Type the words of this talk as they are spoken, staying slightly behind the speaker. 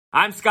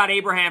I'm Scott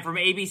Abraham from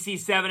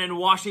ABC7 in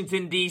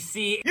Washington,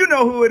 D.C. You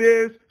know who it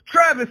is.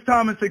 Travis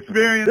Thomas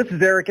Experience. This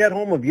is Eric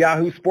Edholm of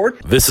Yahoo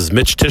Sports. This is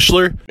Mitch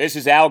Tischler. This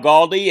is Al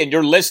Galdi, and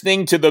you're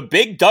listening to The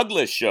Big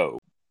Douglas Show.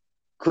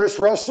 Chris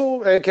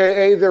Russell,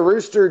 a.k.a. The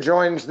Rooster,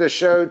 joins the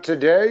show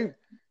today.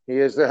 He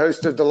is the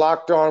host of the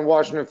Locked On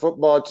Washington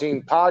Football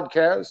Team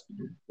podcast,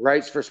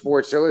 writes for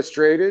Sports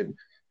Illustrated,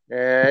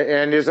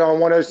 and is on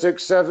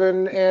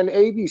 106.7 and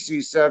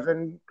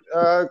ABC7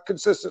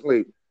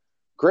 consistently.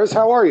 Chris,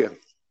 how are you?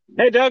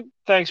 Hey, Doug.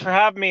 Thanks for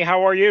having me.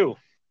 How are you?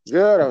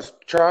 Good. I was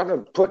trying to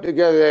put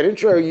together that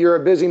intro. You're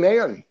a busy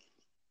man.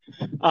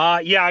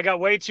 Yeah, I got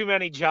way too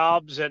many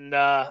jobs and,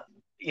 not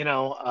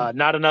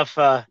enough.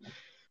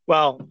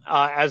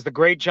 As the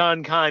great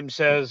John Keim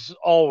says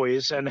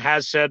always and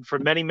has said for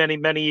many, many,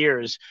 many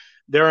years,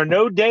 there are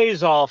no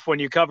days off when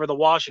you cover the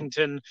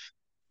Washington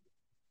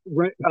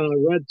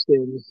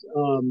Redskins.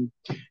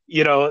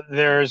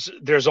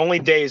 There's only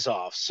days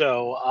off.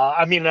 So,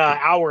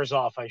 hours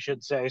off, I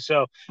should say.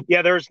 So,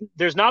 yeah,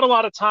 there's not a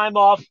lot of time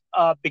off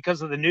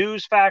because of the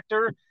news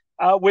factor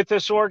with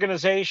this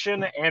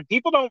organization. And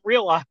people don't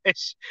realize, I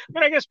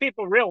guess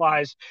people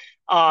realize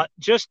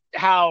just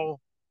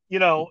how,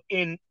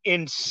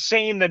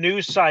 insane the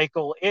news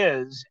cycle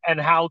is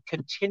and how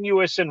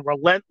continuous and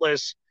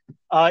relentless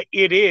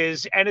it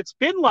is. And it's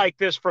been like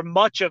this for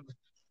much of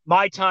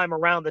my time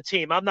around the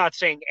team. I'm not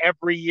saying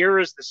every year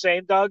is the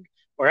same, Doug,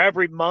 or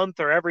every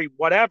month or every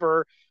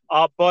whatever,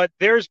 but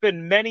there's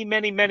been many,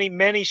 many, many,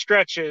 many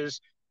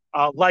stretches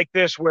like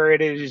this where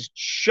it is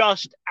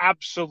just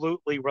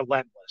absolutely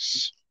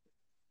relentless.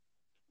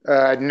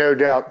 No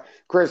doubt.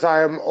 Chris,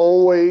 I am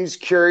always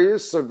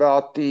curious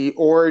about the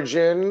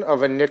origin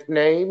of a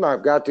nickname.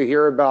 I've got to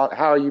hear about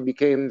how you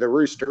became the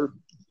Rooster.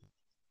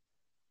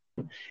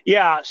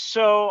 Yeah,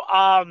 so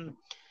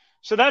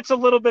that's a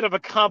little bit of a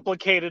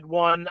complicated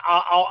one.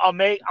 I'll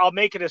make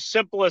it as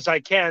simple as I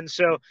can.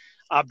 So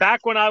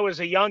back when I was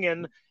a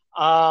youngin',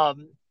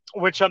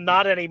 which I'm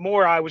not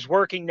anymore, I was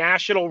working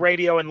national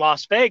radio in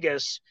Las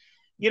Vegas,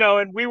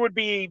 and we would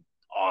be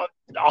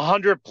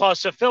 100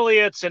 plus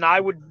affiliates, and I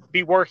would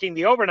be working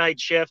the overnight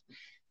shift.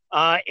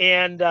 I'm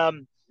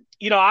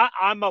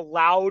a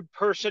loud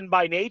person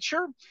by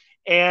nature.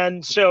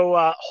 And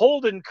so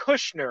Holden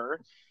Kushner,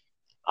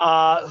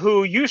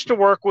 who used to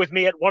work with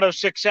me at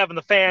 106.7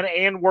 The Fan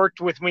and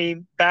worked with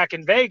me back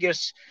in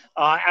Vegas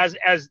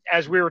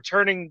as we were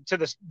turning to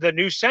the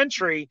new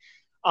century,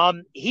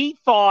 he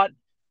thought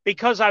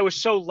because I was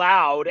so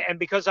loud and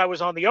because I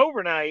was on the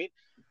overnight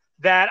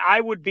that I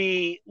would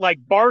be like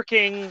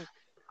barking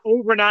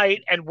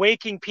overnight and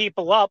waking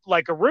people up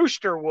like a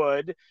rooster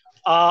would,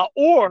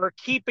 or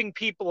keeping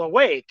people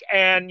awake.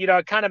 And,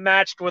 it kind of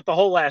matched with the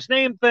whole last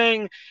name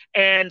thing.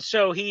 And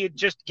so he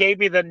just gave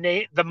me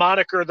the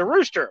moniker, the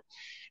Rooster.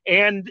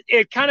 And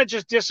it kind of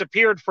just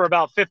disappeared for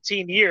about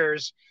 15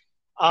 years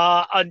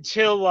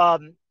until, I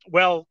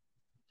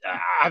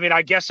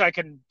guess I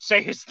can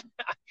say his,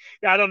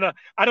 I don't know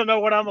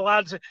what I'm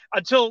allowed to,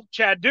 until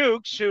Chad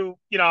Dukes, who,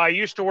 I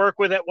used to work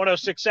with at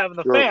 106.7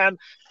 The Fan,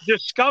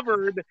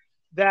 discovered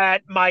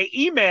that my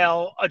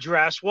email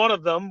address, one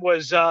of them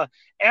was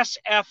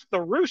SF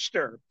the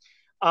Rooster.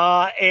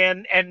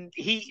 And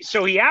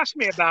he asked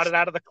me about it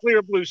out of the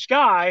clear blue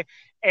sky.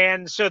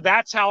 And so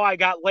that's how I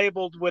got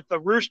labeled with the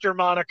Rooster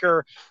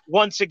moniker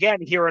once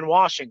again here in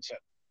Washington.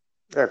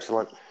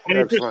 Excellent. And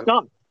Excellent. It's just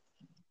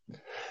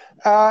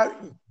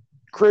done.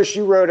 Chris,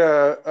 you wrote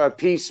a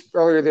piece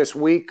earlier this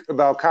week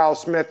about Kyle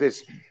Smith.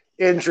 It's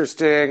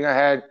interesting. I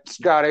had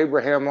Scott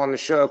Abraham on the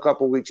show a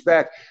couple of weeks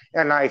back,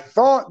 and I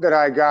thought that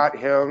I got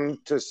him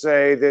to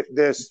say that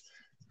this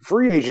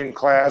free agent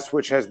class,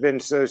 which has been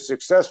so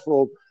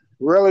successful,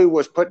 really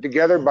was put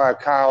together by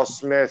Kyle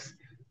Smith.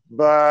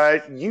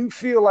 But you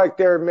feel like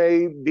there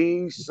may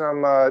be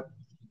some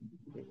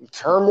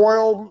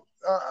turmoil.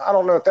 I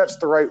don't know if that's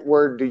the right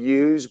word to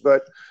use,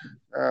 but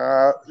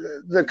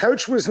the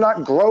coach was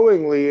not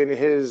glowingly in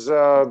his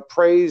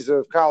praise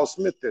of Kyle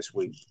Smith this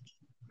week.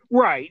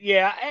 Right.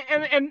 Yeah.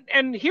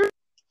 And here,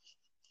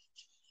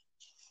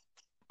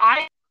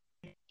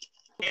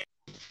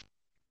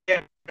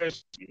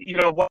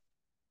 what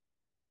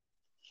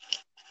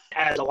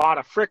has a lot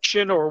of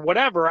friction or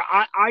whatever.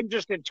 I'm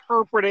just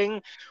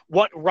interpreting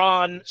what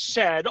Ron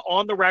said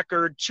on the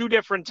record 2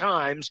 different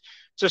times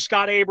to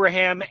Scott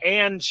Abraham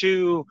and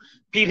to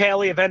Pete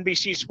Haley of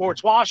NBC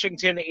Sports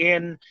Washington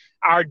in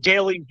our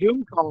daily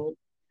Zoom call.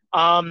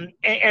 And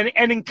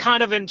in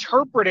kind of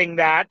interpreting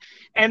that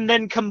and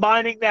then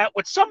combining that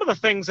with some of the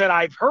things that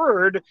I've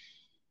heard,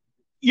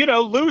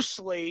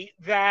 loosely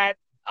that,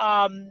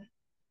 that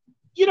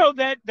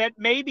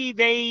maybe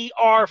they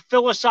are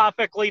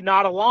philosophically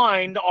not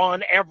aligned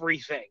on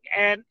everything.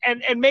 And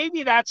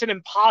maybe that's an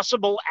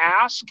impossible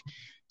ask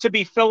to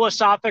be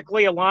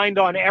philosophically aligned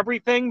on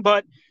everything.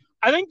 But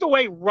I think the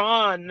way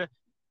Ron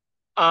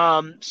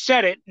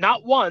said it,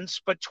 not once,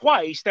 but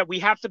twice, that we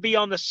have to be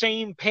on the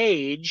same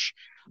page.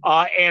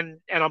 And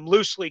I'm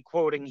loosely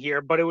quoting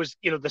here, but it was,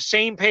 the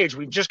same page.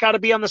 We've just got to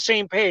be on the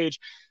same page.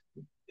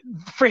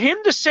 For him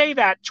to say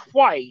that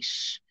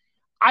twice,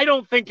 I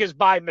don't think is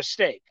by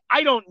mistake.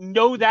 I don't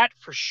know that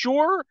for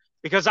sure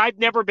because I've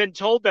never been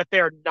told that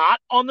they're not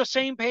on the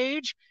same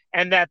page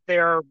and that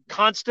they're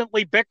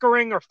constantly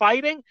bickering or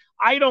fighting.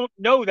 I don't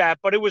know that,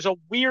 but it was a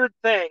weird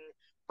thing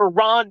for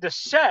Ron to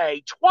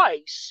say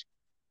twice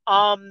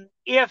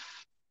if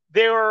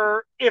they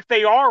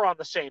are on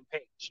the same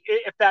page,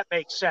 if that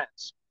makes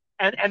sense.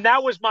 And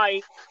that was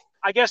my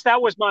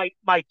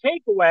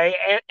takeaway.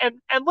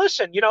 And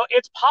listen,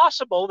 it's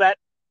possible that,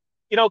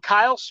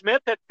 Kyle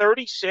Smith at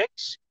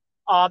 36,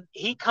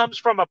 he comes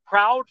from a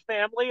proud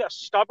family, a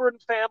stubborn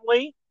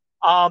family.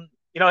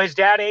 His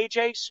dad,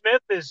 AJ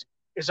Smith, is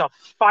a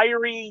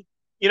fiery,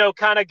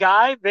 kind of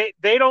guy.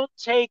 They don't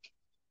take,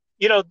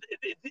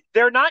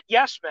 they're not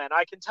yes men.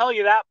 I can tell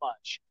you that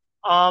much.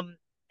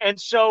 And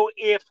so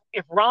if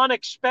Ron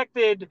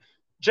expected,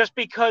 just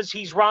because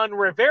he's Ron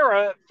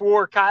Rivera,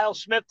 for Kyle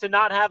Smith to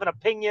not have an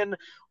opinion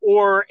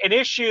or an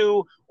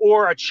issue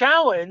or a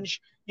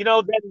challenge, then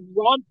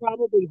Ron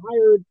probably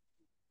hired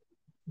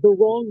the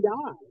wrong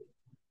guy.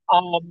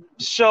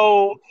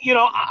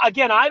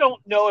 Again, I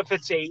don't know if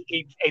it's a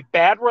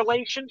bad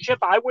relationship.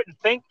 I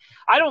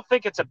don't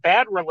think it's a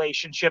bad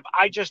relationship.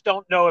 I just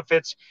don't know if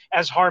it's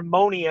as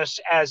harmonious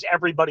as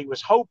everybody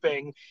was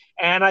hoping.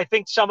 And I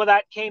think some of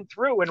that came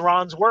through in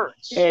Ron's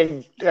words.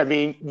 And I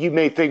mean, you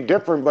may think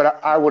different,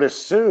 but I would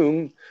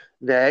assume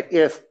that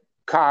if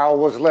Kyle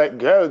was let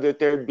go, that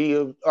there'd be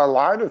a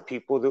line of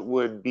people that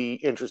would be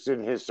interested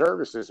in his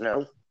services.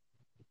 No?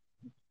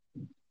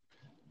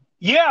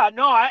 Yeah,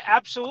 no,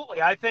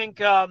 absolutely. I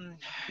think, I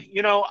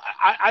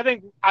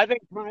think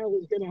Kyle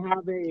is going to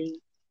have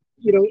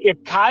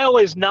if Kyle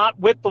is not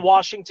with the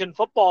Washington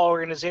Football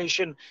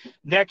Organization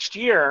next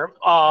year,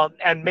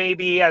 and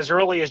maybe as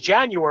early as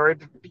January,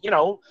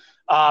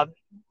 and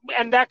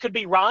that could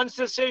be Ron's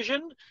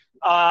decision,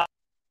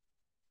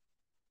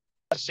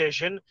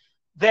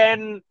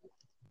 then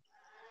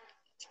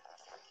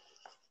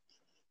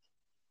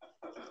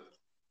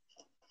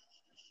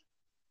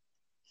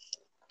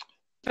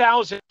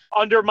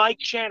under Mike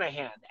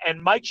Shanahan,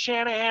 and Mike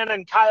Shanahan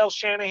and Kyle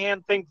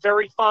Shanahan think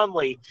very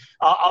fondly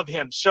of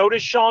him. So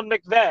does Sean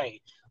McVay.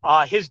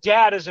 His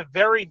dad is a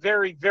very,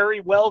 very,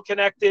 very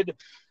well-connected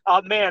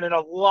man in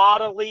a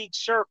lot of league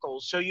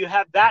circles. So you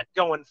have that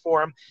going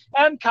for him.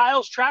 And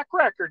Kyle's track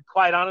record,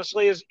 quite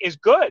honestly, is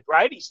good,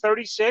 right? He's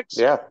 36.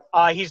 Yeah.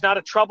 He's not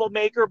a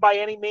troublemaker by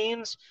any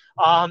means.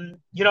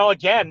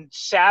 Again,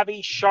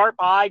 savvy, sharp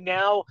eye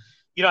now,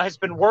 has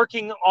been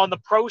working on the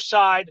pro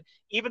side.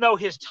 Even though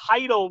his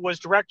title was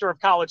director of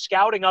college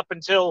scouting up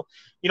until,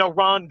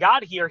 Ron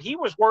got here, he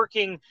was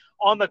working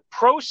on the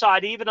pro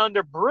side, even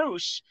under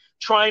Bruce,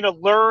 trying to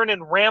learn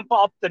and ramp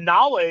up the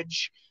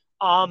knowledge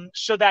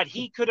so that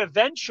he could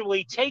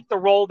eventually take the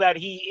role that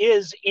he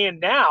is in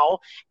now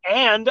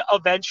and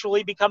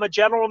eventually become a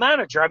general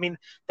manager. I mean,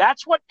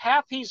 that's what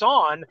path he's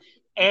on.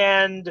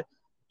 And,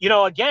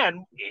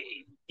 again,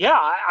 yeah,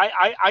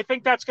 I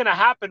think that's going to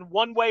happen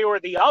one way or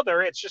the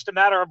other. It's just a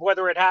matter of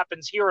whether it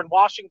happens here in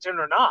Washington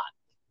or not.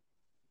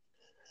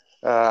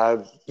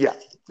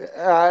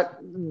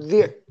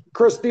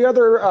 Chris, the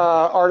other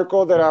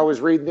article that I was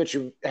reading that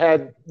you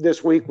had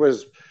this week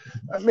was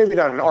maybe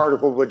not an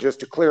article, but just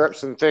to clear up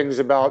some things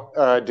about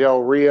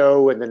Del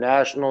Rio and the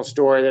national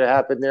story that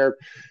happened there.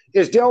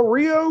 Is Del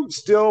Rio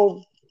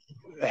still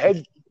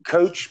head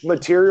coach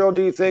material,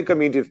 do you think? I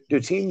mean, do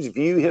teams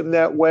view him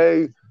that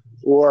way?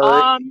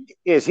 Or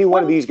is he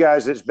one of these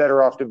guys that's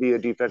better off to be a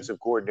defensive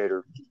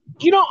coordinator?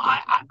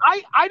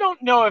 I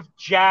don't know if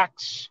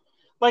Jack's –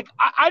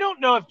 I don't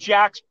know if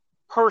Jack's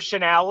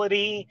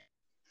personality,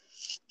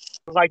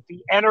 like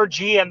the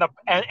energy and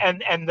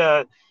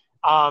the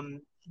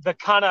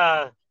kind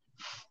of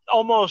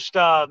almost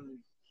I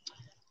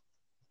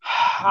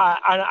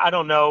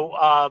don't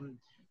know,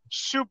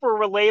 super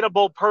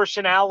relatable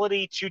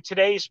personality to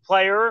today's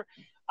player,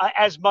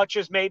 as much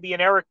as maybe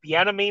an Eric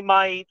Bieniemy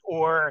might,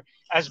 or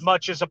as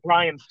much as a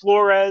Brian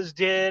Flores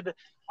did.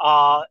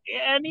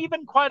 And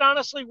even quite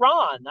honestly,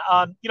 Ron,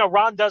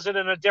 Ron does it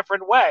in a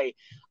different way.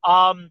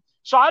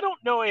 So I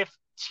don't know if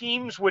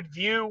teams would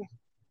view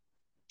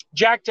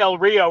Jack Del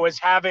Rio as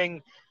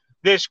having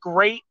this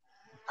great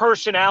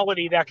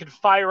personality that could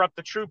fire up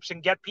the troops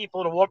and get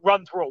people to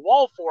run through a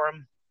wall for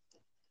him.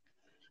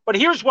 But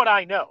here's what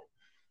I know.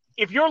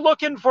 If you're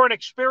looking for an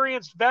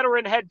experienced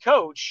veteran head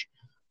coach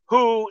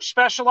who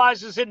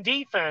specializes in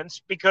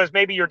defense because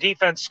maybe your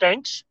defense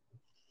stinks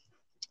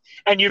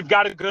and you've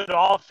got a good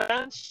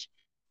offense,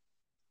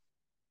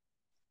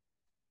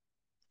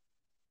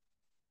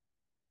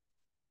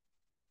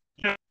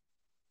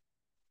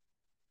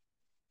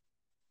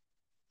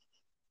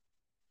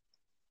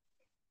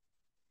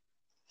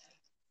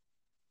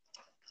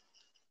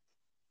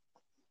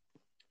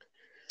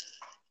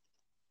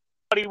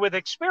 with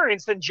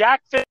experience, then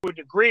Jack Fitz, would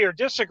agree or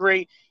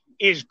disagree,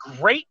 is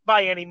great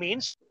by any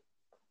means.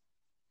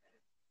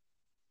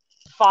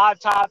 5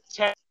 top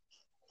 10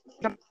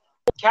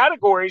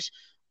 categories,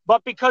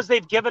 but because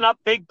they've given up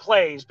big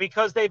plays,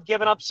 because they've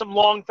given up some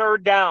long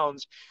third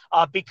downs,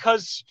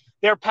 because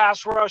their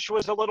pass rush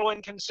was a little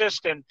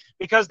inconsistent,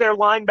 because their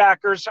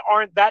linebackers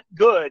aren't that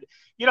good.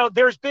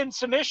 There's been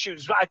some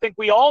issues. I think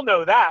we all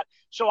know that.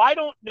 So I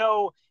don't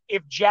know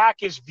if Jack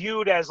is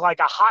viewed as like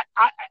a hot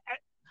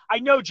 – I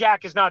know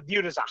Jack is not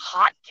viewed as a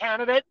hot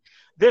candidate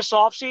this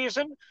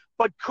offseason,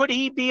 but could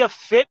he be a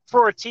fit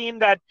for a team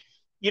that,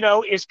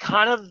 is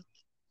kind of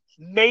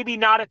maybe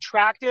not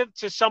attractive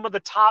to some of the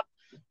top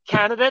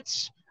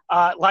candidates,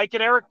 like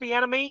an Eric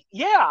Bieniemy?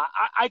 Yeah,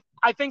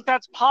 I think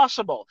that's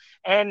possible.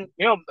 And,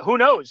 who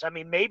knows? I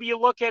mean, maybe you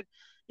look at,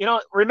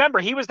 remember,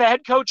 he was the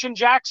head coach in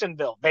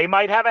Jacksonville. They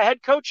might have a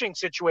head coaching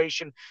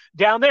situation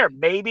down there.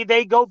 Maybe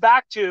they go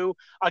back to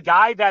a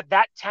guy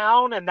that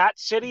town and that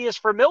city is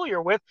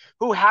familiar with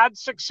who had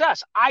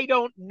success. I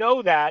don't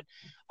know that.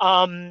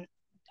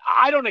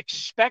 I don't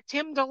expect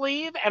him to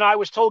leave. And I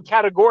was told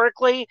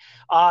categorically,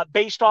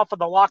 based off of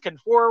the Lock and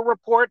Four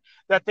report,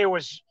 that there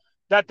was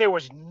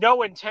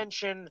no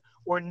intention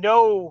or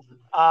no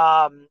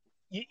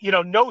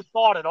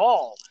thought at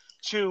all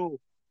to,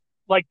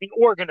 like, the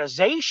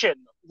organization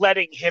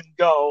letting him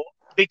go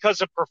because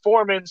of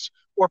performance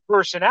or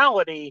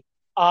personality.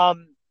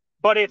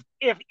 But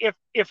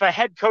if a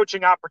head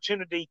coaching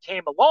opportunity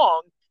came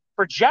along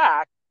for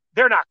Jack,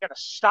 they're not going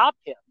to stop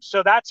him.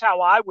 So that's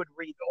how I would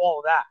read all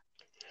of that.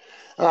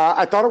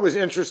 I thought it was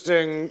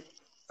interesting.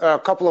 A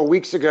couple of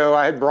weeks ago,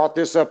 I had brought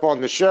this up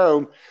on the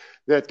show,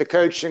 that the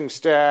coaching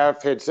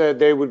staff had said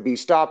they would be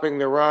stopping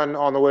the run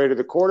on the way to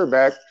the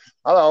quarterback.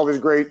 I thought it was a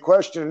great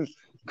question.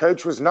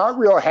 Coach was not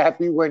real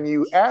happy when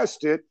you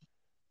asked it,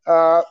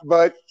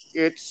 but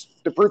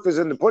the proof is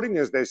in the pudding,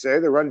 as they say.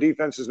 The run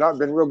defense has not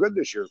been real good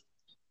this year.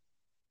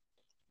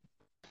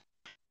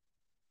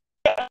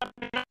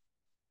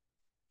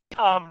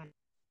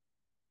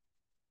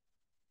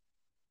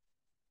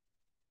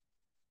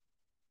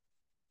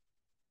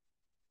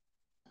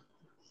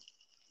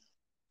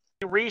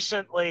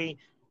 Recently,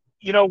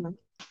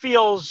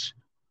 feels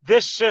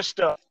this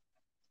system.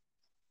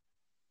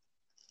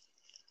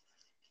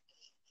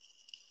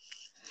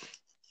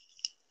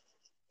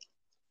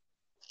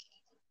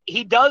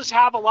 He does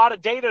have a lot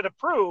of data to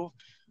prove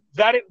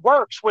that it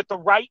works with the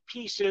right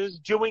pieces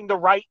doing the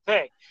right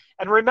thing.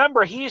 And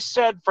remember, he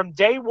said from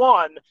day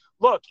one,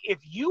 look, if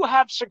you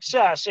have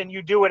success and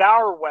you do it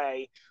our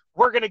way,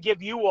 we're going to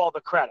give you all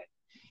the credit.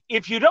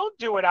 If you don't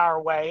do it our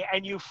way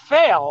and you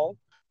fail,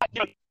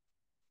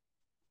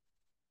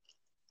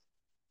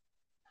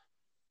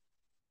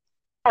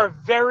 are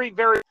very,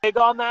 very big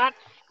on that.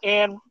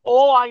 And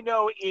all I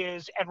know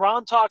is, and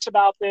Ron talks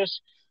about this,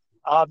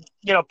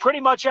 pretty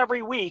much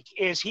every week,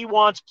 is he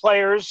wants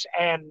players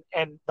and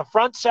the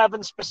front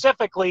seven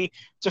specifically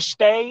to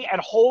stay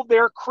and hold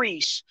their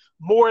crease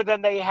more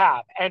than they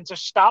have, and to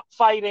stop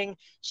fighting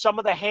some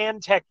of the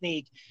hand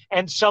technique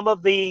and some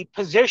of the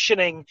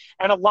positioning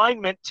and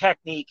alignment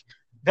technique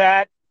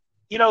that,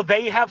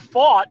 they have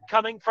fought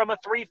coming from a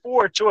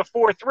 3-4 to a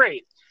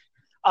 4-3.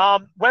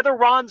 Whether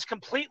Ron's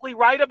completely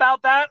right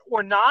about that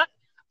or not,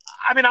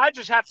 I mean, I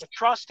just have to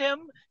trust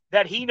him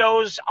that he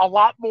knows a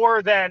lot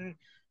more than,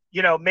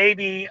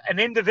 maybe an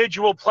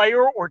individual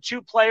player or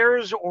two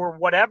players or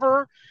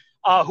whatever,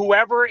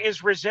 whoever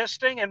is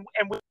resisting. And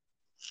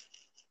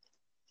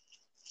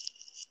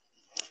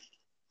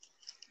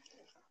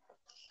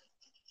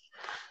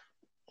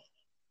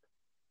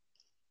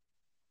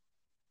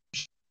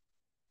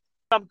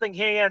something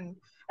he and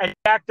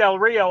Jack Del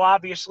Rio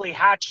obviously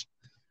hatched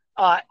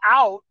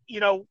out,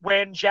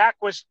 when Jack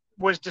was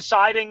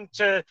deciding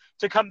to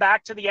come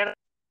back to the NFL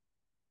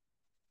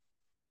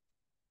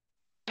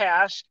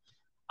cast.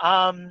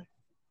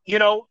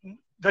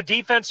 The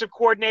defensive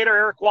coordinator,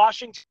 Eric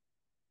Washington,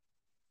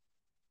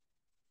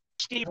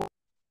 Steve,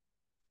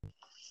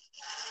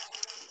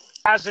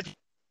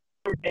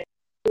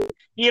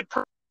 he had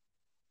off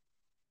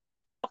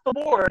the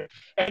board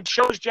and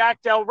chose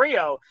Jack Del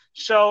Rio.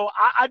 So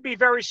I'd be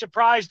very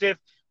surprised if,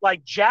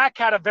 like, Jack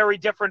had a very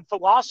different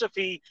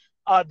philosophy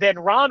than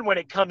Ron when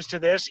it comes to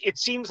this. It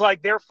seems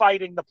like they're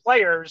fighting the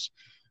players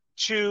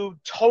to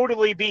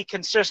totally be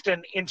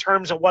consistent in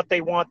terms of what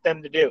they want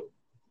them to do.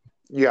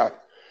 Yeah.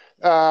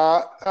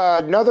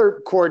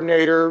 Another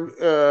coordinator,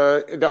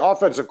 the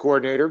offensive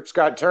coordinator,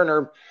 Scott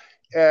Turner,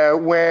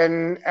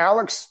 when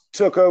Alex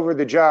took over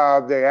the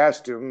job, they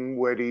asked him,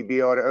 would he be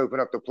able to open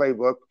up the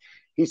playbook?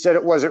 He said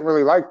it wasn't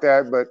really like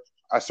that, but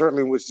I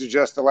certainly would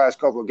suggest the last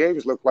couple of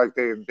games look like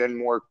they've been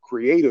more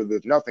creative,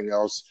 if nothing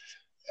else.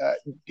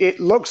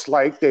 It looks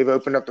like they've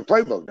opened up the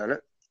playbook, doesn't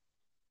it?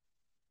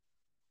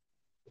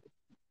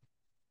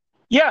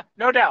 Yeah,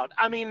 no doubt.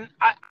 I mean,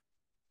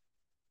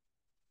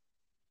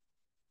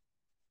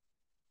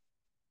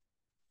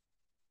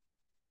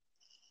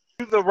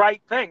 do the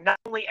right thing, not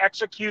only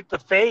execute the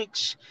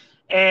fakes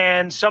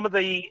and some of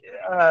the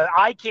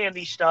eye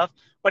candy stuff,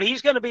 but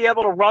he's going to be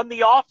able to run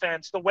the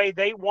offense the way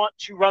they want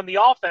to run the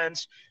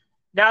offense.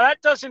 Now,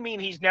 that doesn't mean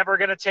he's never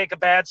going to take a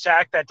bad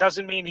sack. That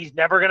doesn't mean he's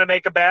never going to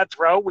make a bad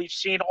throw. We've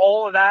seen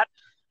all of that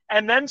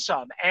and then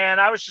some.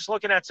 And I was just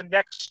looking at some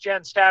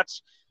next-gen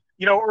stats,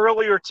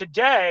 earlier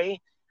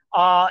today.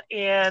 Alex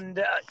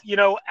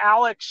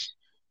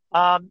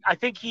I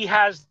think he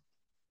has.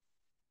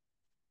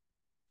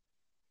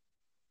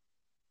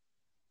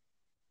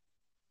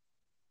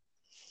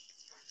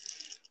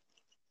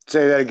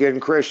 Say that again,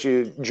 Chris.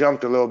 You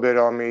jumped a little bit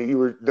on me. You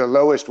were the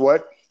lowest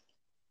what?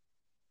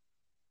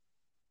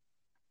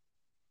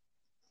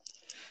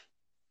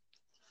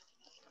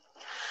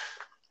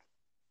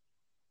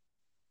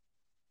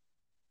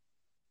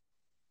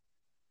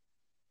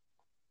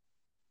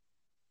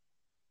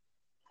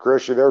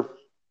 Chris, you there?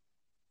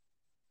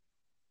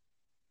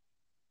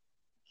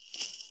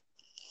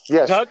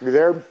 Yes, Doug? you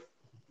there?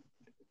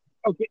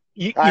 Okay,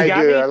 you I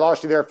got do. me? I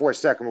lost you there for a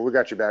second, but we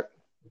got you back.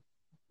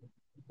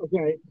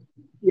 Okay.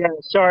 Yeah,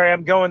 sorry,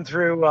 I'm going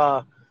through.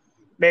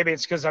 Maybe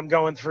it's because I'm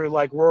going through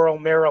like rural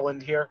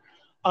Maryland here.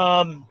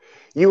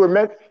 You were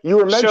mentioning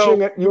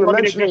it. You were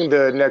want me to mentioning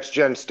the next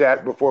gen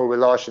stat before we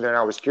lost you there, and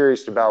I was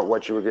curious about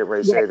what you were getting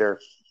ready to say there.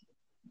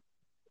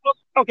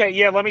 Okay,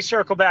 yeah, let me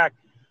circle back.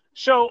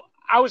 So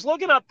I was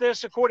looking up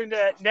this according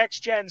to next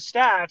gen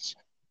stats,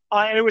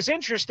 and it was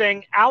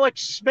interesting.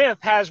 Alex Smith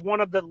has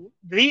one of the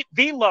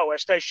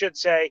lowest, I should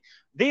say,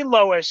 the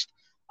lowest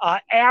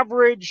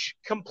average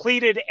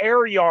completed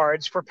air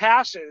yards for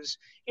passes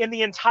in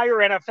the entire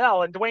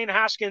NFL, and Dwayne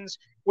Haskins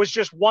was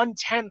just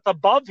 1/10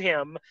 above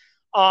him.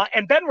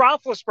 And Ben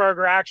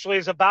Roethlisberger actually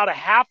is about a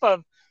half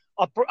of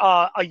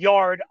a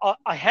yard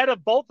ahead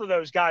of both of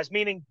those guys,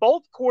 meaning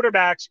both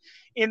quarterbacks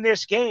in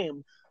this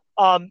game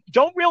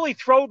don't really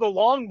throw the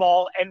long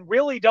ball and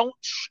really don't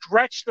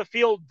stretch the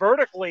field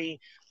vertically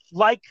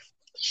like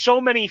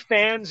so many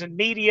fans and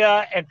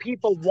media and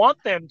people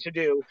want them to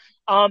do.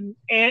 And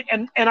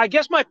I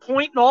guess my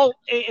point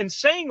in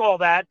saying all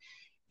that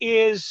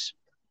is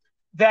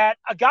that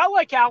a guy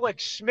like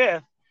Alex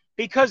Smith,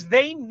 because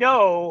they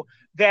know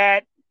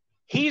that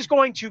he's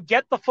going to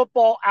get the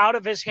football out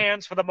of his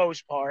hands for the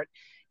most part,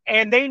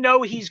 and they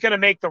know he's going to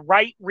make the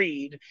right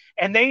read,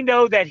 and they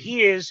know that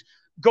he is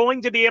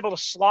going to be able to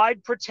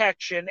slide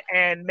protection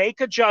and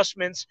make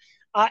adjustments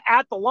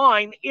at the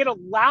line. It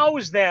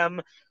allows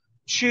them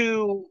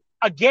to,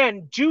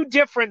 again, do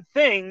different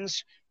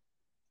things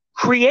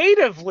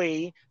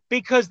creatively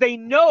because they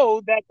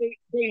know that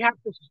they have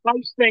to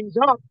spice things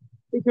up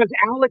because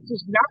Alex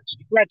is not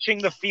stretching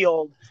the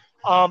field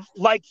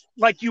like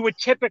you would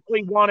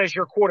typically want as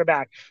your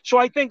quarterback. So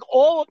I think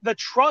all the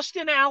trust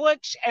in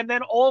Alex and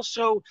then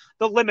also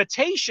the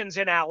limitations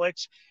in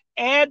Alex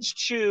adds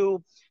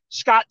to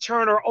Scott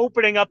Turner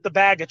opening up the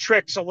bag of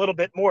tricks a little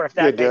bit more, if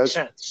that makes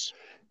sense.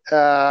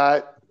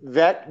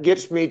 That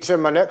gets me to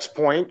my next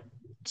point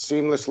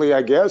seamlessly,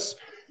 I guess.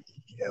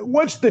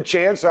 What's the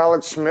chance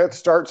Alex Smith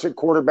starts at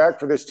quarterback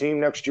for this team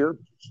next year?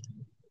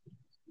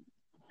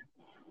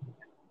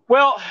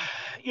 Well,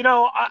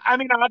 I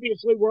mean,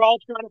 obviously, we're all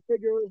trying to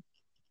figure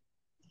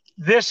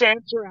this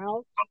answer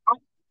out.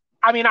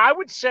 I mean, I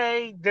would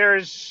say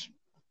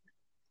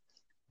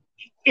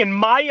in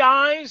my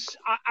eyes,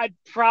 I'd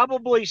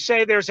probably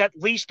say there's at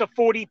least a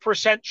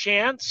 40%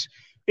 chance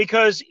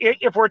because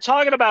if we're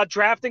talking about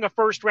drafting a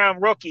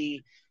first-round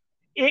rookie,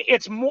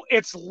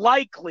 it's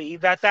likely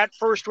that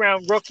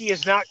first-round rookie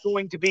is not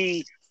going to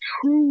be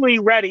truly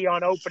ready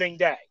on opening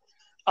day.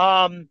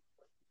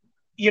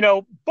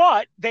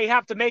 But they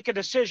have to make a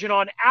decision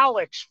on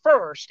Alex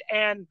first.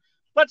 And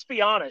let's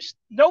be honest,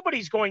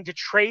 nobody's going to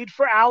trade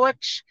for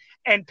Alex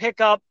and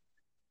pick up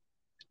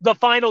the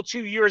final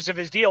 2 years of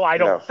his deal, I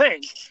don't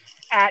think,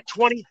 at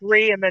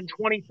 23 and then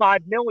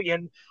 25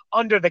 million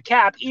under the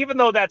cap, even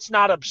though that's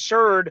not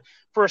absurd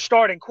for a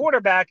starting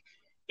quarterback.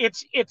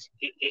 It's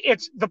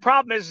the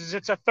problem is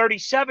it's a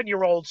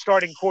 37-year-old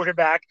starting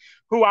quarterback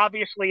who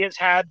obviously has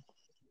had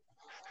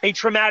a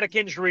traumatic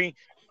injury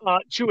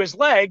to his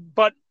leg,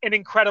 but an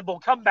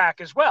incredible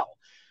comeback as well.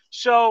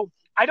 So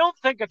I don't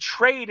think a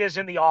trade is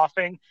in the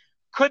offing.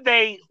 Could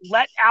they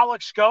let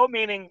Alex go,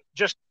 meaning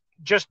just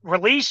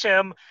release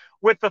him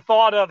with the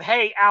thought of,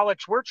 hey,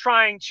 Alex, we're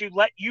trying to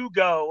let you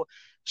go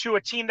to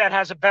a team that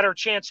has a better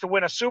chance to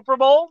win a Super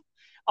Bowl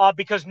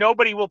because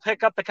nobody will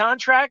pick up the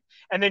contract,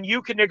 and then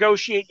you can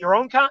negotiate your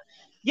own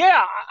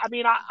Yeah, I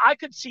mean, I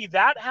could see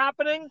that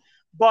happening,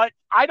 but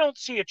I don't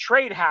see a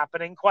trade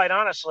happening, quite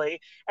honestly.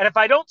 And if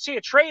I don't see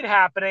a trade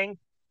happening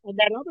in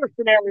that other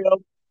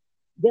scenario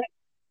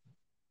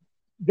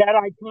that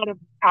I kind of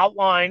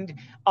outlined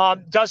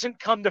doesn't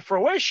come to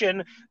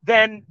fruition,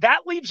 then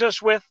that leaves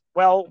us with,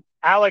 well,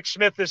 Alex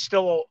Smith is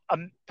still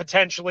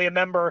potentially a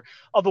member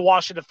of the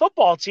Washington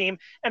football team.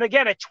 And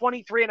again, at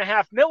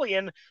 $23.5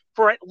 million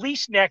for at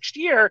least next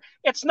year,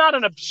 it's not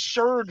an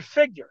absurd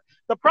figure.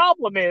 The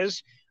problem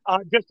is,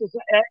 just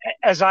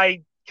as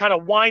I kind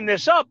of wind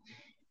this up,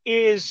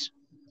 is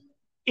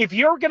if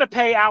you're going to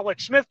pay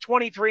Alex Smith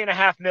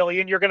 $23.5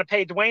 million, you're going to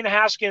pay Dwayne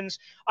Haskins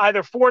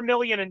either $4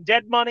 million in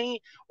dead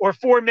money or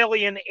 $4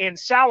 million in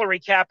salary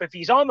cap if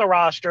he's on the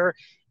roster.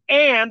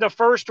 and a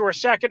first or a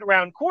second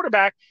round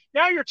quarterback.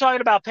 Now you're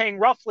talking about paying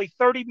roughly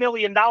 $30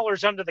 million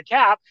under the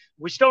cap.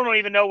 We still don't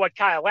even know what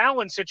Kyle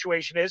Allen's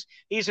situation is.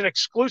 He's an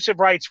exclusive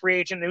rights free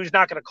agent who's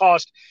not going to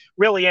cost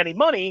really any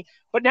money.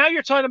 But now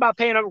you're talking about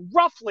paying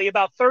roughly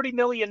about $30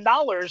 million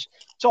to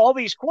all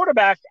these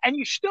quarterbacks, and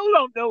you still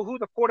don't know who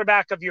the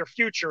quarterback of your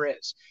future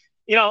is.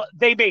 You know,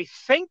 they may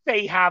think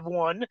they have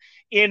one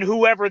in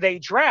whoever they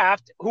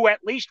draft, who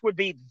at least would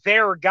be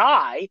their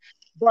guy.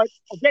 But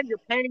again, you're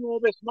paying all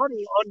this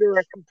money under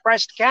a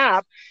compressed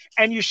cap,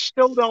 and you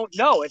still don't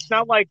know. It's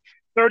not like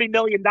 $30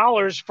 million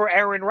for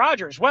Aaron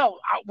Rodgers. Well,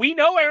 we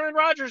know Aaron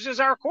Rodgers is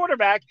our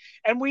quarterback,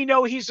 and we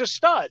know he's a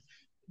stud.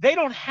 They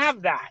don't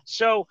have that.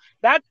 So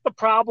that's the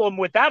problem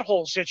with that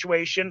whole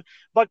situation.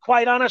 But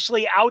quite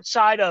honestly,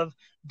 outside of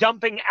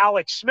dumping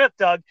Alex Smith,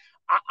 Doug,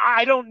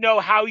 I don't know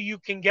how you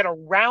can get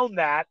around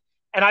that.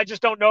 And I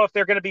just don't know if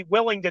they're going to be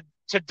willing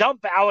to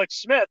dump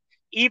Alex Smith,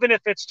 even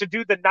if it's to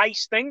do the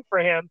nice thing for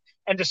him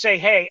and to say,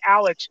 hey,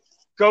 Alex,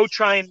 go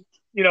try and,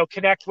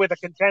 connect with a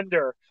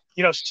contender,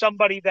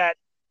 somebody that,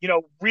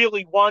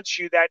 really wants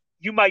you, that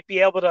you might be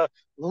able to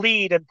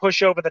lead and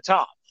push over the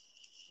top.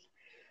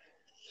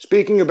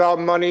 Speaking about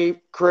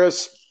money,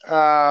 Chris,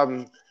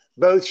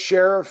 both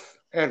Sheriff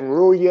and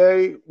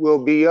Roulier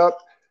will be up.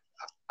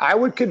 I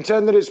would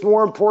contend that it's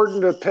more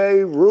important to pay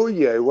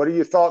Roulier. What are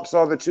your thoughts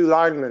on the two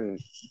linemen?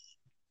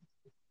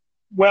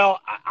 Well,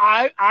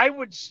 I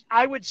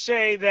would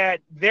say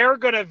that they're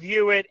going to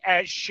view it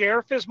as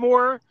Sheriff is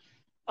more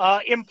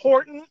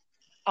important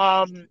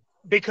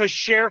because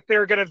Sheriff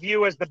they're going to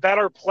view as the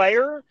better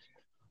player.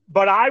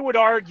 But I would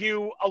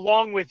argue,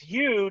 along with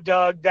you,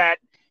 Doug, that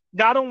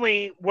not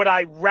only would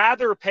I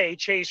rather pay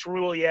Chase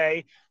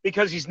Roulier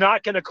because he's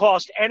not going to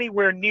cost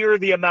anywhere near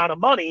the amount of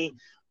money,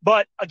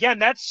 but again,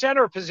 that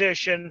center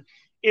position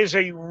is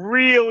a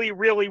really,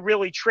 really,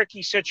 really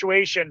tricky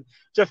situation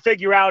to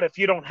figure out if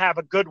you don't have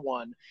a good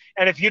one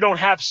and if you don't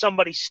have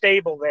somebody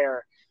stable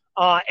there.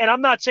 And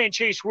I'm not saying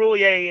Chase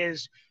Roulier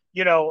is,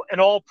 an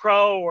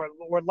all-pro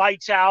or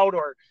lights out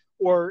or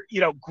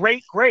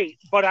great,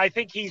 but I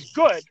think he's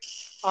good.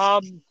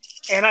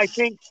 And I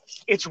think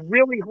it's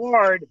really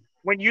hard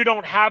when you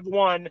don't have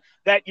one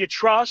that you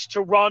trust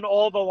to run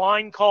all the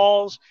line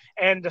calls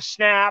and to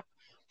snap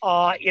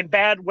in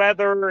bad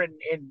weather and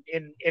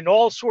in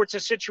all sorts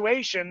of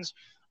situations.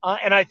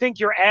 And I think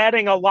you're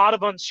adding a lot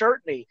of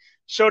uncertainty.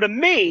 So to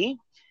me,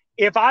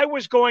 if I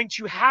was going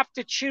to have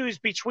to choose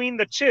between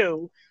the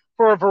two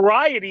for a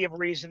variety of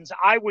reasons,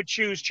 I would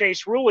choose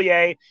Chase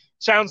Roulier.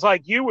 Sounds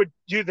like you would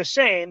do the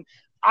same.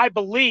 I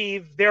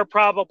believe they're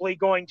probably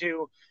going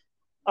to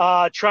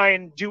try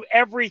and do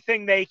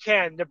everything they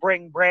can to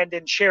bring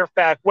Brandon Sheriff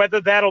back.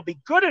 Whether that'll be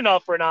good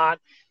enough or not,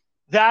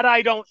 that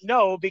I don't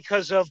know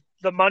because of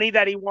the money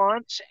that he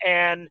wants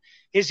and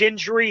his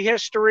injury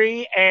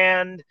history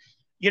and,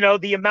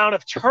 the amount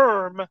of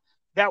term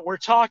that we're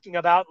talking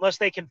about, unless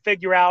they can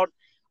figure out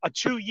a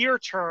 2-year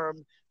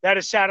term that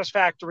is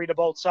satisfactory to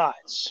both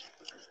sides.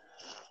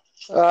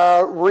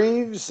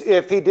 Reeves,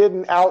 if he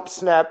didn't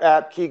out-snap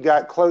Apke,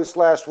 got close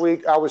last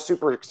week. I was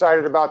super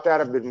excited about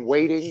that. I've been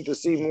waiting to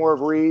see more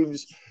of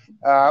Reeves.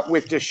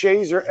 With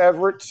DeShazer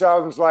Everett,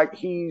 sounds like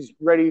he's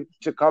ready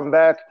to come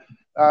back.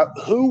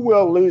 Who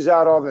will lose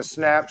out on the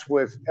snaps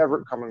with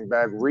Everett coming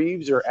back,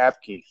 Reeves or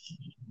Apke?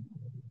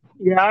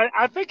 Yeah,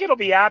 I think it'll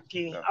be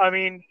Apke. I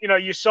mean,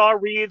 you saw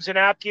Reeves and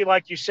Apke,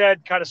 like you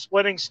said, kind of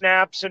splitting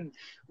snaps and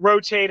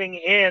rotating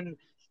in.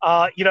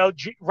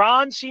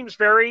 Ron seems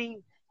very,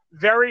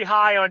 very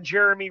high on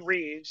Jeremy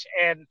Reeves,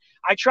 and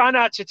I try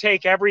not to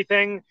take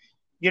everything,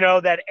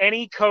 that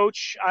any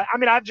coach –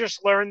 I've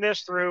just learned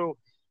this through,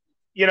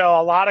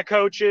 a lot of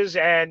coaches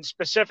and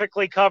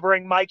specifically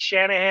covering Mike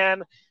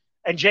Shanahan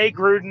and Jay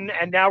Gruden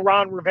and now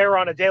Ron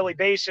Rivera on a daily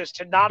basis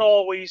to not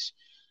always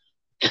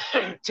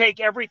take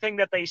everything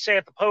that they say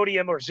at the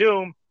podium or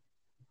Zoom,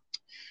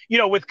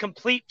 with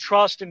complete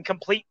trust and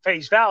complete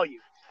face value.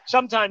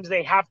 Sometimes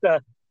they have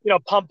to,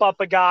 pump up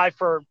a guy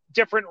for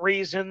different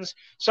reasons.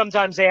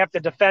 Sometimes they have to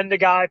defend a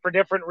guy for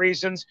different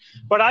reasons.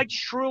 But I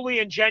truly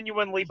and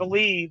genuinely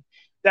believe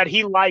that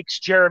he likes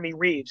Jeremy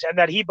Reeves and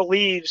that he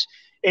believes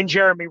in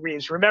Jeremy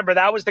Reeves. Remember,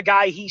 that was the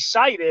guy he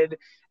cited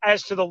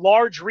as to the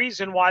large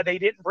reason why they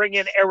didn't bring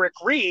in Eric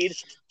Reed,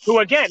 who,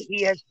 again,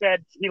 he has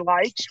said he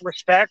likes,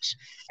 respects,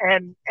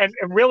 and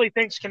really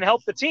thinks can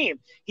help the team.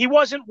 He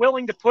wasn't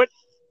willing to put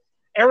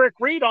Eric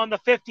Reed on the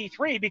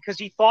 53 because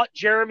he thought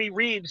Jeremy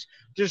Reeves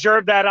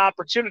deserved that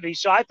opportunity.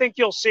 So I think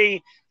you'll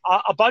see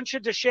a bunch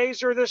of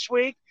DeShazer this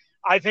week.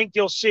 I think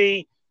you'll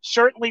see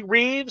certainly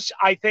Reeves.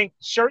 I think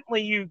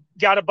certainly you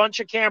got a bunch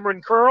of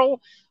Cameron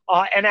Curl.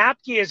 And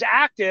Apke is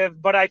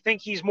active, but I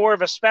think he's more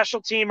of a special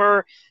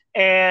teamer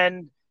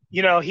and,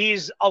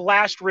 he's a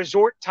last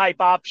resort type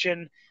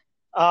option,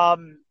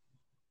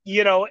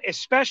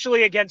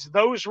 especially against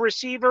those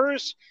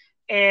receivers.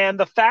 And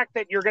the fact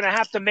that you're going to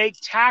have to make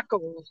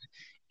tackles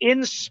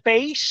in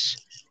space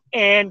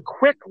and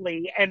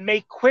quickly and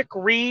make quick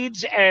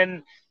reads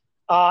and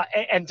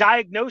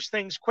diagnose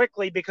things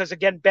quickly because,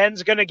 again,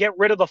 Ben's going to get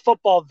rid of the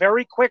football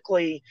very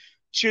quickly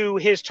to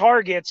his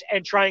targets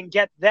and try and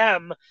get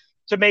them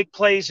to make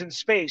plays in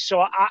space.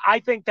 So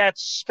I think that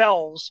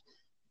spells,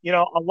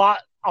 a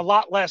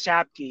lot less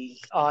Apke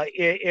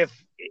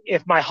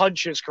if my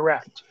hunch is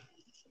correct.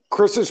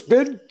 Chris, it's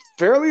been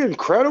fairly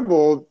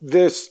incredible,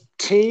 this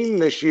team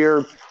this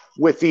year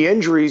with the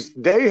injuries.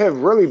 They have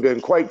really been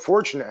quite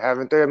fortunate,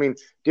 haven't they? I mean,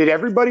 did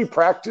everybody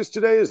practice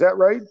today? Is that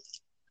right?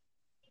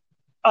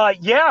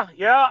 Yeah.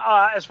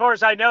 As far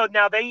as I know,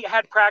 now they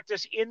had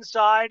practice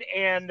inside,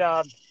 and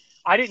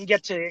I didn't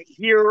get to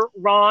hear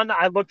Ron.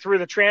 I looked through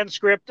the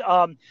transcript,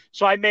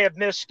 so I may have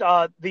missed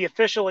the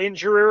official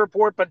injury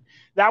report, but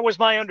that was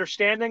my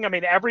understanding. I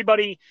mean,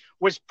 everybody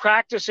was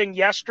practicing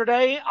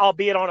yesterday,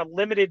 albeit on a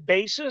limited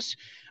basis.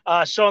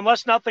 So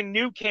unless nothing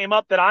new came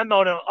up that I'm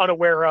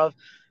unaware of,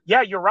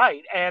 yeah, you're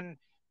right. And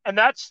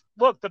that's,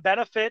 look, the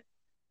benefit,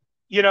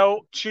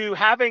 to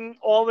having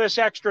all this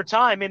extra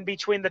time in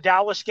between the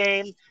Dallas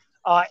game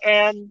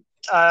and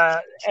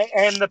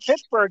the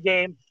Pittsburgh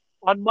game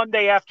on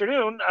Monday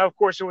afternoon. Of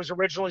course, it was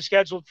originally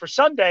scheduled for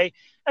Sunday,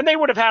 and they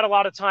would have had a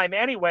lot of time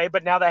anyway,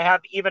 but now they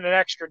have even an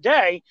extra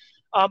day.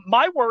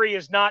 My worry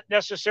is not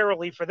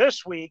necessarily for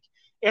this week.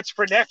 It's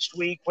for next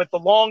week with the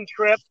long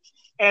trip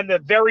and the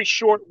very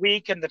short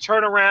week and the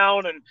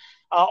turnaround and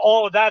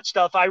all of that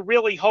stuff. I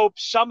really hope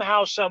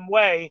somehow, some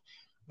way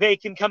they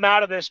can come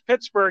out of this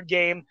Pittsburgh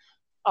game,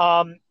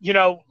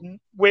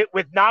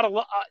 with not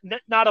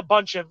a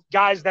bunch of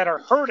guys that are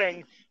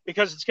hurting,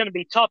 because it's going to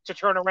be tough to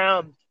turn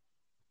around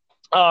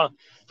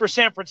for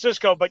San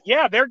Francisco. But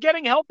yeah, they're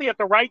getting healthy at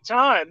the right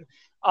time.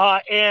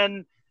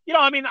 And,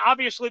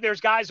 obviously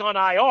there's guys on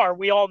IR.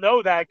 We all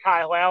know that,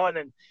 Kyle Allen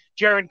and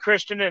Jaron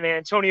Christian and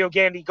Antonio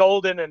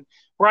Gandy-Golden and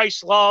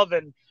Bryce Love.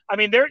 And I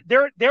mean,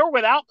 they're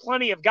without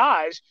plenty of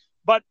guys,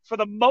 but for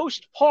the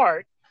most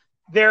part,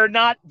 they're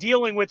not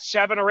dealing with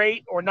 7 or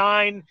 8 or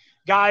 9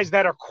 guys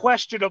that are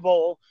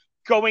questionable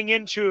going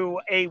into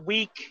a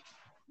week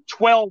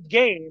 12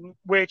 game,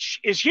 which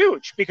is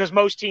huge because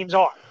most teams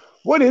are.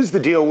 What is the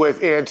deal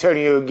with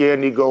Antonio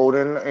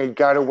Gandy-Golden, a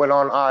guy that went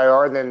on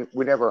IR and then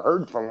we never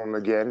heard from him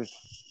again?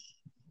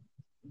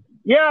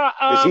 Yeah.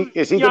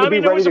 Is he going to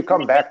be ready to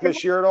come back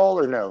this year at all,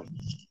 or no?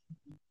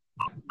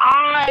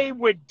 I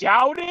would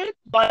doubt it,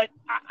 but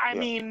I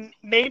mean,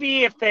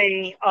 maybe if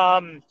they,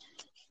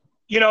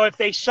 if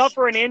they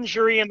suffer an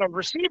injury in the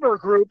receiver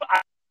group,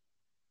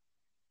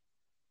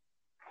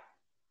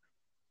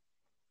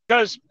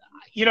 because,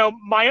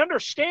 my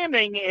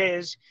understanding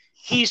is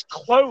he's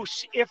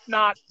close, if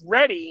not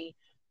ready,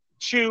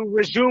 to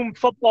resume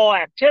football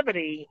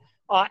activity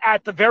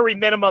at the very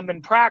minimum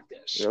in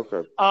practice.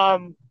 Okay.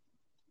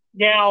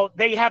 Now,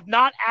 they have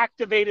not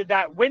activated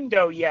that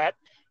window yet,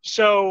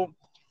 so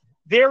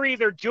they're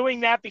either doing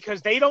that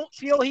because they don't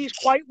feel he's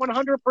quite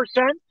 100%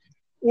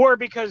 or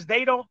because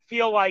they don't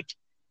feel like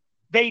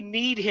they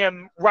need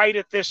him right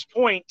at this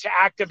point to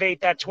activate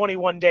that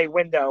 21-day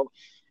window.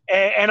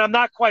 And I'm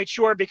not quite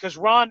sure because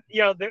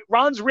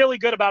Ron's really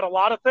good about a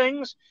lot of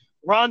things.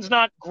 Ron's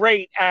not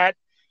great at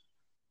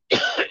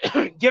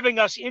giving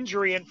us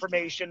injury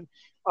information,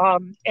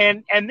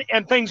 and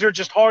things are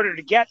just harder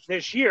to get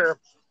this year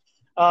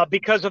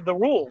because of the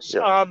rules.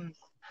 Yeah.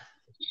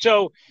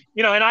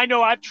 And I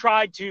know I've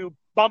tried to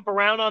bump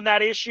around on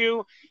that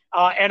issue,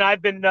 and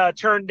I've been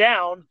turned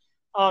down.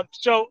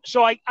 So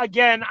I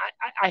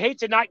hate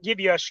to not give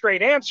you a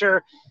straight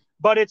answer,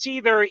 but it's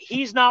either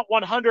he's not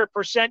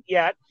 100%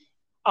 yet,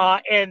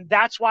 and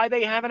that's why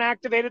they haven't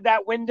activated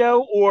that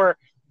window, or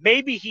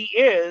maybe he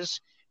is,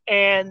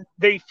 and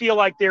they feel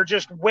like they're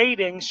just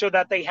waiting so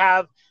that they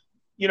have,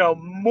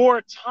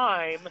 more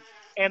time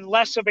and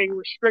less of a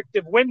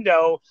restrictive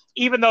window,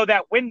 even though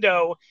that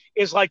window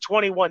is like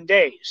 21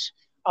 days.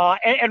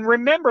 And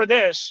remember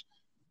this,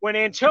 when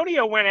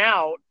Antonio went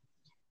out,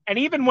 and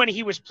even when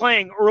he was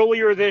playing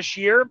earlier this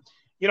year,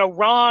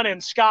 Ron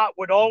and Scott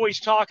would always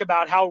talk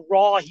about how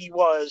raw he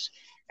was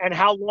and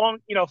how long,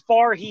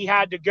 far he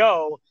had to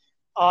go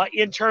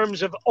in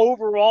terms of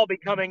overall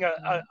becoming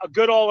a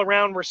good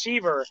all-around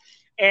receiver.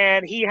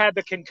 And he had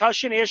the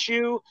concussion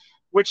issue,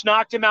 which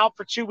knocked him out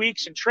for 2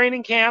 weeks in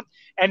training camp.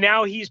 And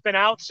now he's been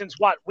out since,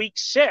 week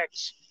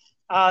 6.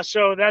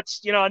 So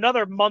that's,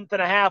 another month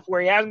and a half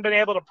where he hasn't been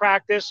able to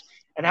practice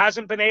and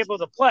hasn't been able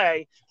to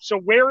play. So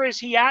where is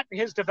he at in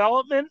his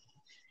development?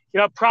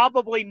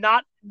 Probably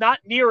not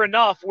near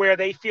enough where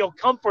they feel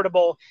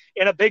comfortable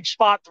in a big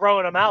spot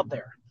throwing him out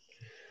there.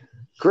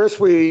 Chris,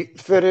 we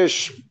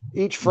finish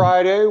each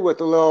Friday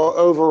with a little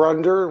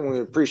over-under, and we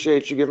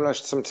appreciate you giving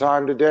us some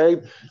time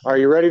today. Are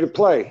you ready to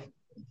play?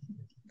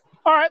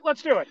 All right,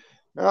 let's do it.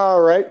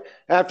 All right.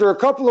 After a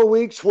couple of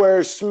weeks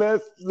where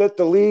Smith lit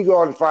the league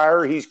on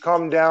fire, he's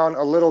come down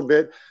a little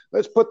bit.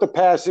 Let's put the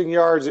passing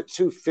yards at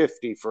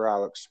 250 for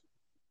Alex.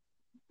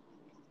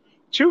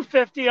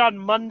 250 on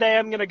Monday.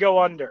 I'm going to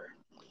go under.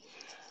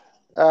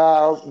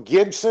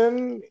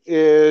 Gibson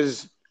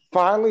is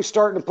finally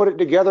starting to put it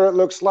together, it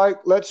looks like.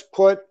 Let's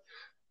put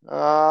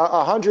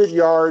 100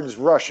 yards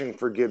rushing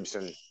for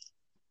Gibson.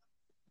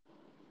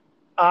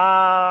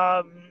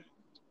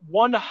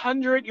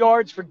 100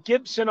 yards for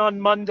Gibson on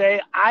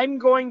Monday. I'm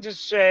going to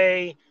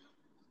say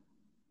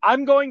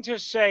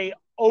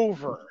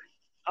over.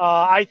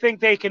 I think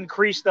they can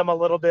crease them a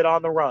little bit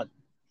on the run.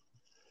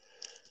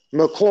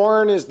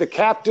 McLaurin is the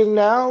captain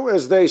now,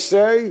 as they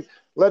say.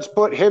 Let's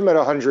put him at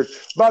 100.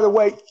 By the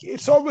way,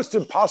 it's almost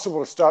impossible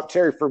to stop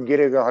Terry from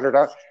getting 100.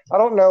 I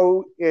don't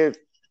know if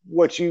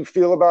what you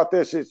feel about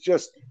this.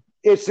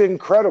 It's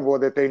incredible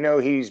that they know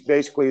he's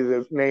basically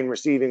the main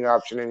receiving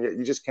option, and yet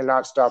you just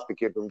cannot stop the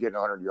kid from getting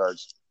 100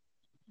 yards.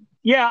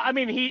 Yeah,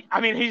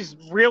 he's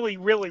really,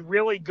 really,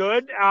 really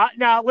good.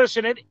 Now,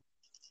 listen,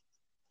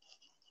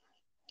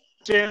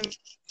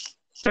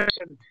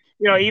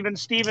 even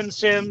Steven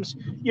Sims,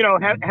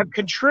 have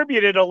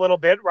contributed a little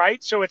bit,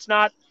 right? So it's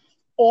not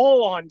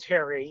all on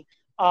Terry.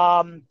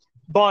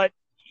 But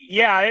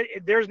yeah,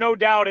 there's no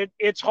doubt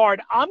it's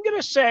hard. I'm going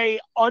to say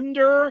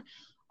under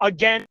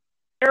again.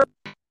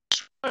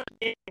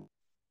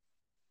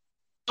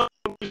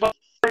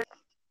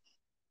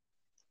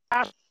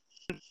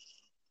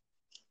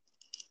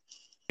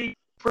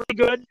 Pretty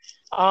good.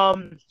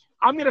 I'm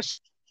going to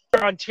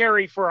start on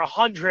Terry for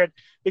 100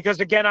 because,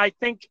 again, I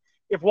think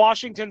if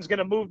Washington's going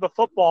to move the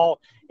football,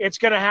 it's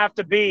going to have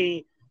to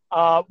be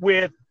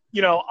with,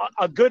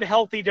 a good,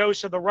 healthy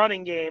dose of the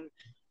running game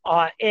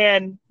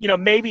and,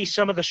 maybe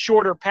some of the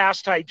shorter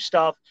pass type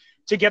stuff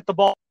to get the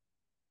ball.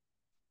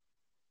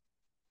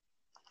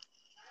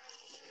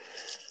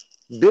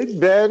 Big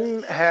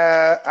Ben,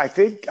 I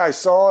think I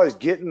saw, is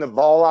getting the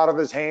ball out of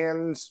his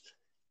hands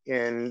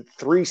in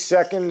 3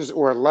 seconds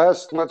or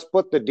less. Let's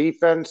put the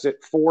defense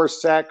at 4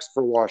 sacks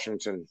for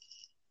Washington.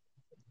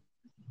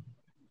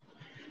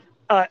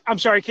 I'm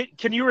sorry.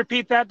 Can you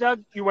repeat that,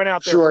 Doug? You went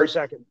out there Sure. for a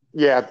second.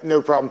 Yeah,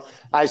 no problem.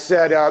 I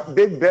said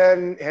Big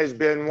Ben has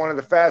been one of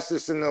the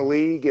fastest in the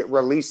league at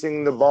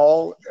releasing the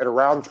ball at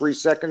around 3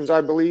 seconds,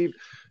 I believe.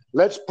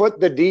 Let's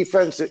put the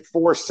defense at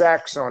 4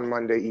 sacks on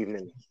Monday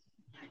evening.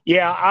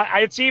 Yeah,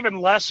 it's even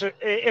less.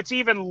 It's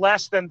even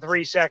less than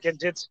 3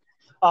 seconds. It's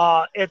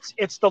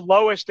the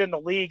lowest in the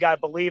league, I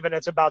believe, and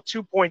it's about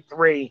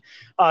 2.3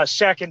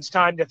 seconds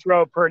time to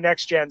throw per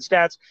next gen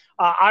stats.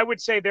 I would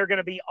say they're going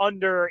to be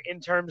under in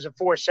terms of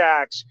 4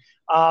 sacks.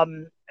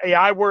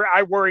 I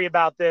worry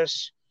about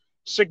this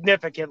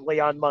significantly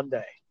on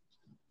Monday.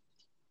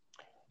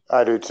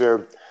 I do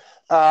too.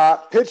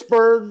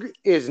 Pittsburgh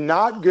is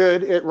not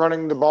good at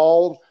running the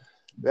ball.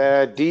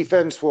 The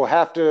defense will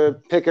have to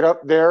pick it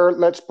up there.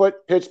 Let's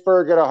put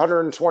Pittsburgh at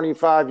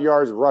 125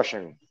 yards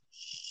rushing.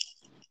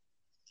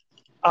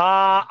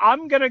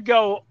 I'm going to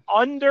go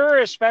under,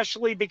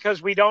 especially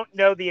because we don't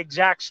know the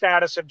exact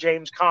status of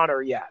James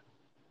Conner yet.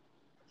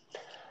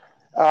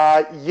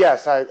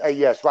 Yes,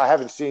 but I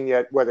haven't seen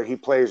yet whether he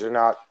plays or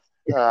not.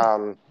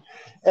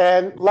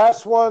 And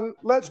last one,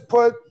 let's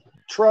put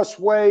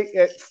Tressway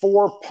at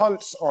 4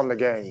 punts on the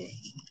game.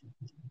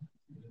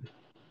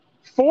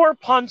 4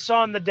 punts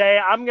on the day.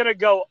 I'm going to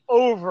go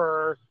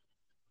over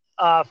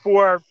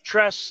for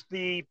Tress,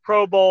 the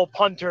Pro Bowl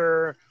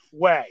punter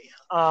way.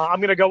 I'm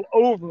going to go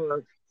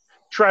over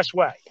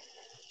Tressway.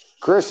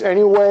 Chris,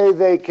 any way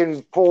they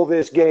can pull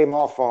this game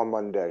off on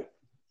Monday?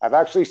 I've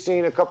actually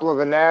seen a couple of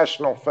the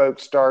national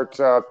folks start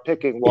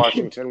picking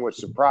Washington, which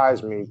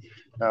surprised me.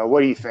 What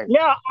do you think?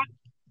 Yeah,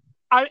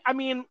 I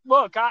mean,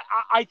 look,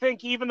 I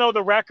think even though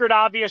the record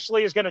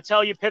obviously is going to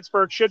tell you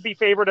Pittsburgh should be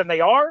favored, and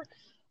they are,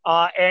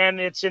 and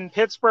it's in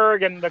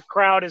Pittsburgh and the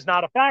crowd is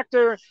not a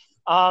factor,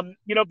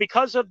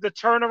 because of the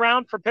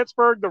turnaround for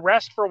Pittsburgh, the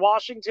rest for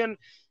Washington,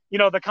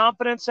 the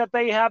confidence that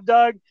they have,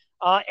 Doug.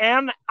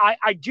 And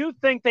I do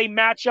think they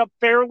match up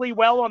fairly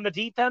well on the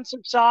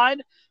defensive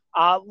side.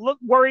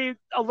 Worry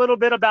a little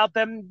bit about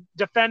them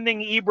defending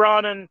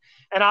Ebron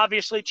and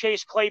obviously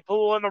Chase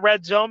Claypool in the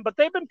red zone, but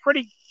they've been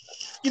pretty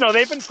good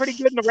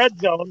in the red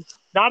zone,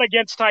 not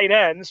against tight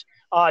ends,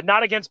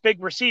 not against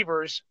big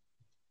receivers.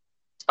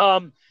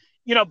 But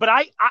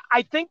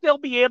I think they'll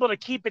be able to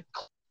keep it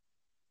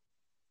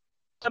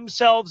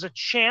themselves a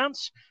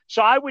chance.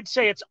 So I would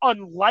say it's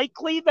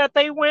unlikely that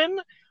they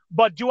win,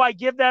 but do I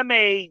give them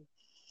a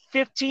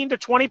 15 to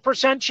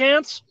 20%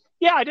 chance?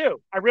 Yeah, I do.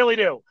 I really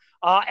do.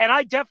 And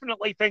I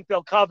definitely think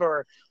they'll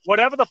cover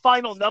whatever the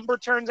final number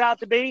turns out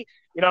to be.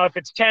 If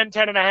it's 10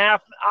 and a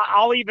half,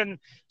 I'll even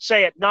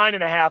say at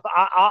 9.5.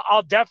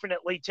 I'll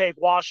definitely take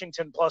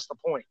Washington plus the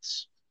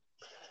points.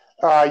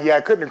 Yeah,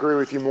 I couldn't agree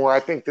with you more. I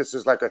think this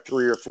is like a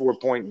 3 or 4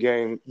 point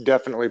game,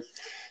 definitely.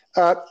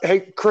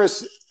 Hey,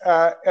 Chris,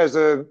 as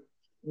a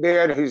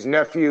man whose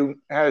nephew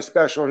has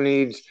special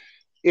needs,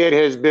 it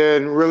has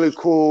been really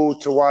cool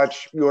to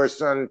watch your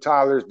son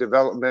Tyler's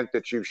development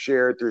that you've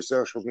shared through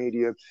social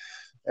media.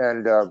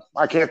 And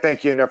I can't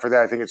thank you enough for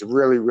that. I think it's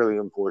really, really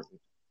important.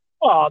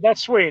 Oh,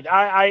 that's sweet.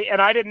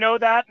 I didn't know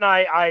that,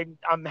 and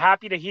I'm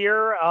happy to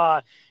hear.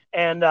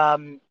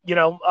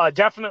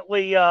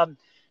 Definitely,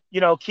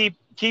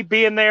 keep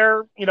being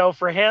there,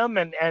 for him,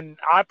 and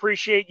I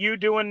appreciate you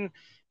doing,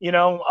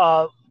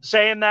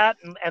 saying that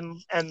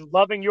and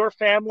loving your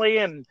family,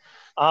 and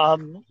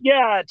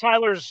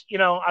Tyler's,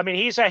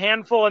 he's a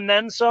handful and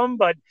then some,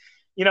 but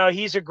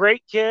he's a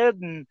great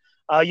kid, and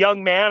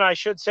young man, I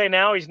should say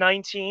now. He's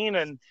 19.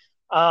 And,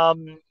 I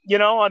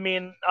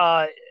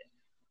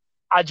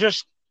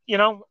just,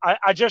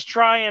 I just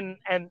try and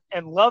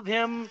love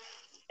him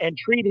and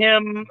treat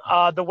him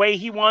the way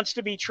he wants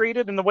to be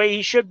treated and the way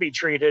he should be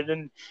treated.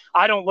 And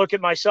I don't look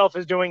at myself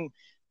as doing,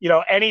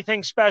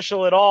 anything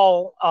special at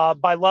all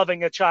by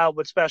loving a child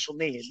with special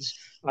needs.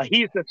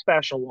 He's the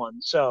special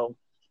one. So.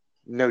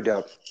 No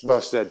doubt.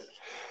 Well said.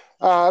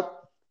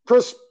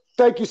 Chris,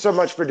 thank you so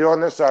much for doing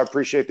this. I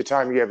appreciate the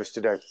time you gave us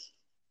today.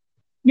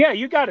 Yeah,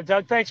 you got it,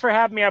 Doug. Thanks for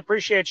having me. I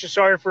appreciate you.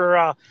 Sorry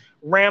for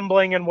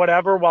rambling and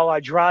whatever while I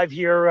drive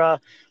here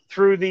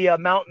through the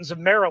mountains of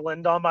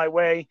Maryland on my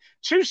way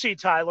to see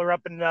Tyler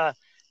up in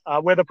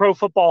where the Pro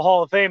Football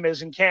Hall of Fame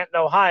is in Canton,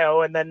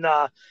 Ohio, and then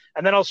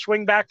I'll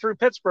swing back through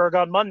Pittsburgh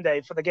on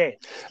Monday for the game.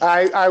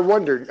 I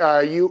wondered,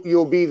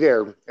 you'll be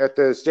there at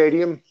the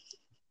stadium?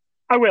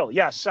 I will,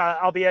 yes.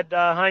 I'll be at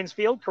Heinz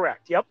Field,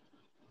 correct. Yep.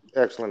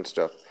 Excellent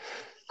stuff.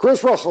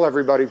 Chris Russell,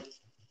 everybody.